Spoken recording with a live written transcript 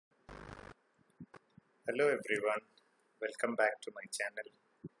Hello everyone, welcome back to my channel.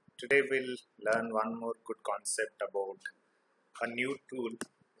 Today we'll learn one more good concept about a new tool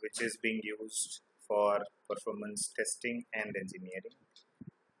which is being used for performance testing and engineering.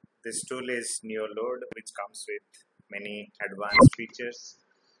 This tool is NeoLoad, which comes with many advanced features.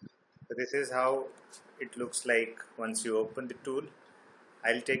 So this is how it looks like once you open the tool.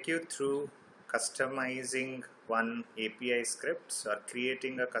 I'll take you through customizing one API script or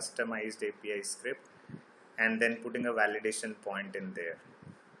creating a customized API script and then putting a validation point in there.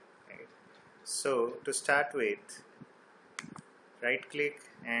 Right. So to start with, right click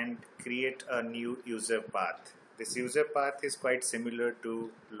and create a new user path. This user path is quite similar to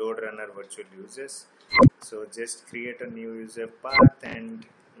load runner virtual users. So just create a new user path and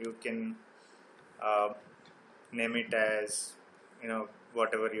you can name it as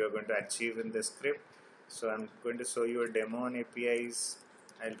whatever you are going to achieve in the script. So I'm going to show you a demo on APIs.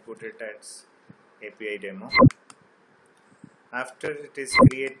 I'll put it as API demo. After it is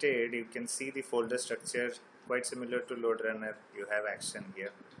created, you can see the folder structure quite similar to load runner. You have action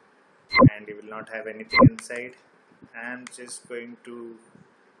here and you will not have anything inside. I'm just going to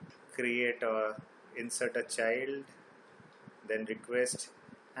create or insert a child, then request.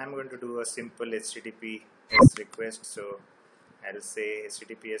 I'm going to do a simple HTTPS request, so I'll say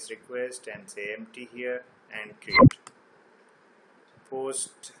HTTPS request and say empty here and create.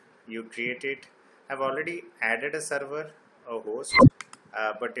 Post, you create it. I've already added a server, a host,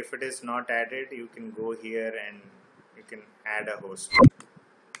 but if it is not added, you can go here and you can add a host.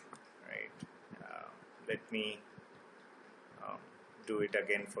 Right. Let me do it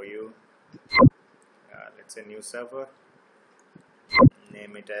again for you. Let's say new server.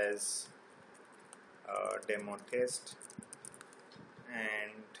 Name it as demo test,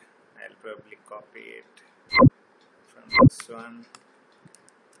 and I'll probably copy it from this one,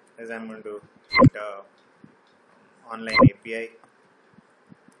 as I'm going to put online API.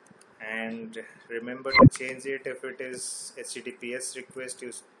 And remember to change it. If it is HTTPS request,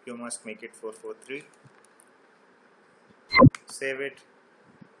 you must make it 443. Save it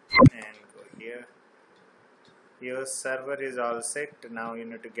and go here. Your server is all set. Now you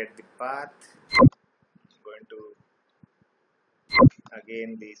need to get the path. I'm going to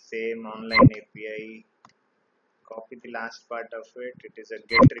again the same online API, copy the last part of it. It is a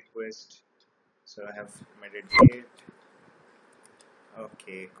get request, so I have made it get.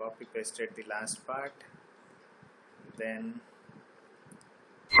 Okay, copy pasted the last part, then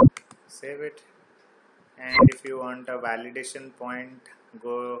save it. And if you want a validation point,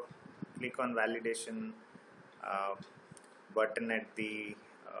 go click on validation button at the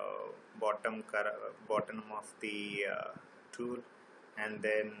bottom of the tool, and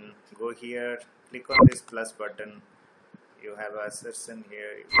then go here, click on this plus button. You have an assertion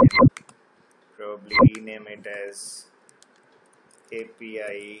here. You can probably rename it as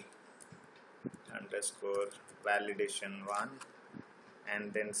API underscore validation 1,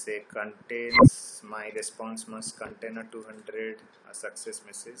 and then say contains, my response must contain a 200, a success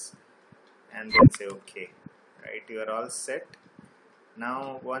message, and then say OK. Right, you are all set.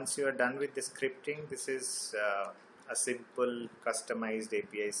 Now once you are done with the scripting, this is a simple customized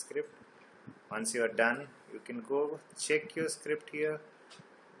API script. Once you are done, you can go check your script here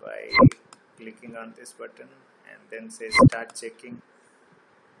by clicking on this button and then say start checking.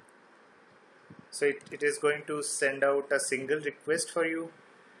 So it is going to send out a single request for you,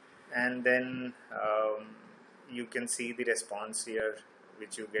 and then you can see the response here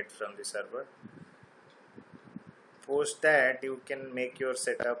which you get from the server. Post that, you can make your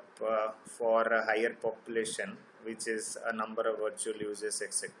setup for a higher population, which is a number of virtual users,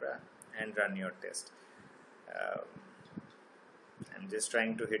 etc., and run your test. I'm just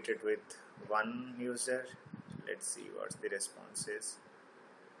trying to hit it with one user. Let's see what the response is.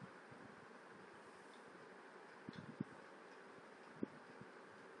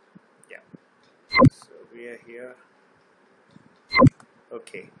 Yeah, so we are here.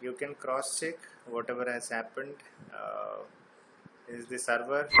 Okay, you can cross check whatever has happened. Is the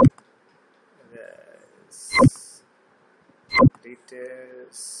server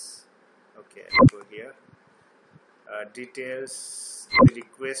details? Okay, I'll go here. Details, the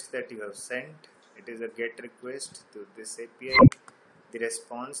request that you have sent. It is a get request to this API. The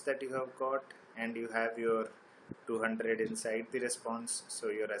response that you have got, and you have your 200 inside the response, so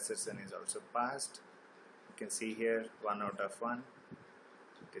your assertion is also passed. You can see here 1 out of 1.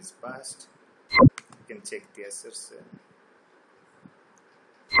 It is passed. You can check the assertion.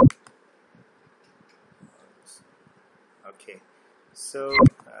 Okay, So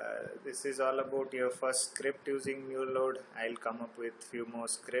this is all about your first script using NeoLoad. I'll come up with few more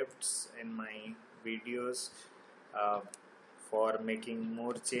scripts in my videos uh, for making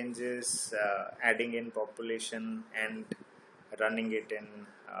more changes, adding in population and running it in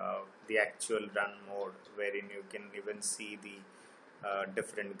the actual run mode, wherein you can even see the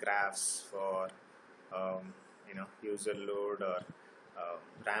different graphs for user load or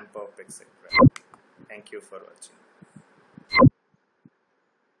ramp up, etc. Thank you for watching.